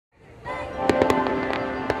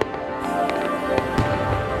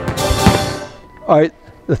All right,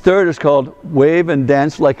 the third is called wave and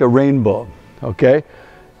dance like a rainbow, okay?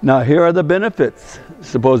 Now here are the benefits,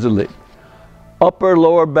 supposedly. Upper,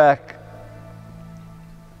 lower back,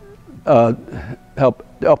 help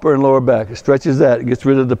upper and lower back. It stretches that, it gets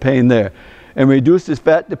rid of the pain there. And reduces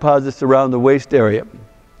fat deposits around the waist area.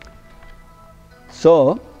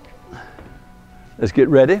 So, let's get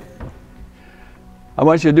ready. I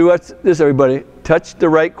want you to do this, everybody. Touch the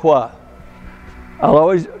right quad. I'll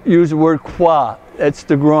always use the word quad. That's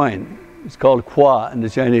the groin. It's called quad in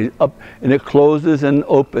the Chinese. Up, and it closes and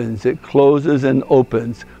opens. It closes and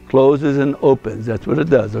opens. Closes and opens. That's what it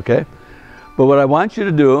does, okay? But what I want you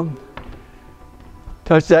to do,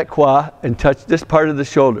 touch that quad and touch this part of the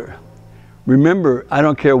shoulder. Remember, I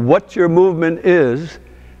don't care what your movement is,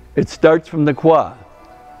 it starts from the quad.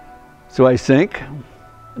 So I sink,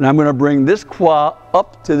 and I'm going to bring this quad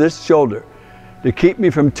up to this shoulder to keep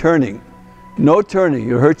me from turning. No turning,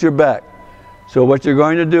 you'll hurt your back. So what you're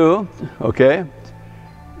going to do, okay,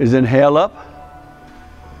 is inhale up.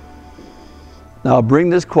 Now bring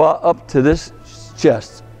this quad up to this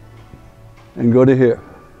chest and go to here.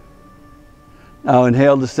 Now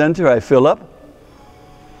inhale to center, I fill up.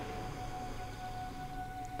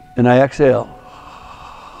 And I exhale.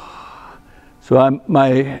 So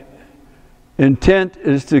my intent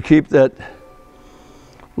is to keep that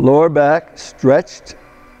lower back stretched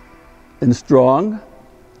and strong.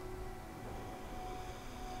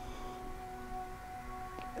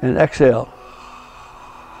 And exhale.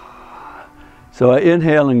 So I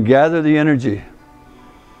inhale and gather the energy.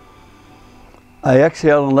 I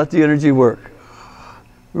exhale and let the energy work.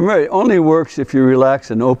 Remember, it only works if you relax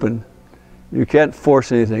and open. You can't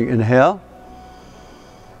force anything. Inhale,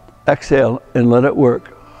 exhale, and let it work.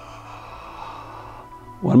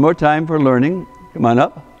 One more time for learning. Come on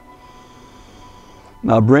up.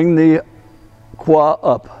 Now bring the quad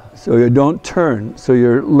up so you don't turn, so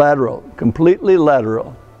you're lateral, completely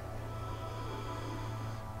lateral.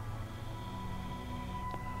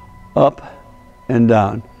 Up and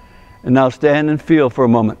down. And now stand and feel for a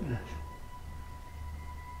moment.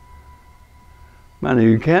 Man,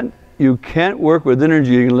 you can't work with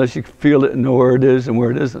energy unless you feel it and know where it is and where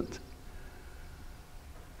it isn't.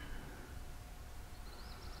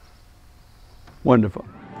 Wonderful.